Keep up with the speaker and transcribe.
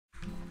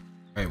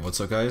Alright,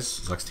 what's up guys?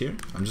 Zuxt here.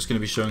 I'm just going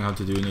to be showing how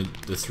to do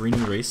the 3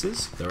 new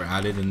races that were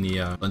added in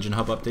the Dungeon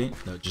Hub update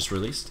that just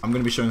released. I'm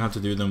going to be showing how to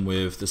do them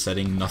with the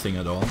setting nothing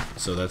at all.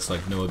 So that's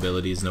like no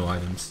abilities, no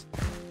items.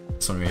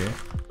 This one right here.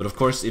 But of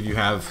course, if you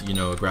have, you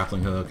know, a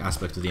grappling hook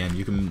aspect to the end,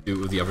 you can do it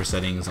with the other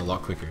settings a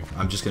lot quicker.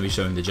 I'm just going to be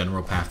showing the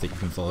general path that you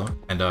can follow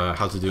and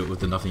how to do it with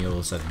the nothing at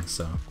all settings.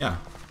 So yeah,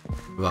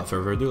 without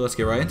further ado, let's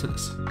get right into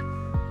this.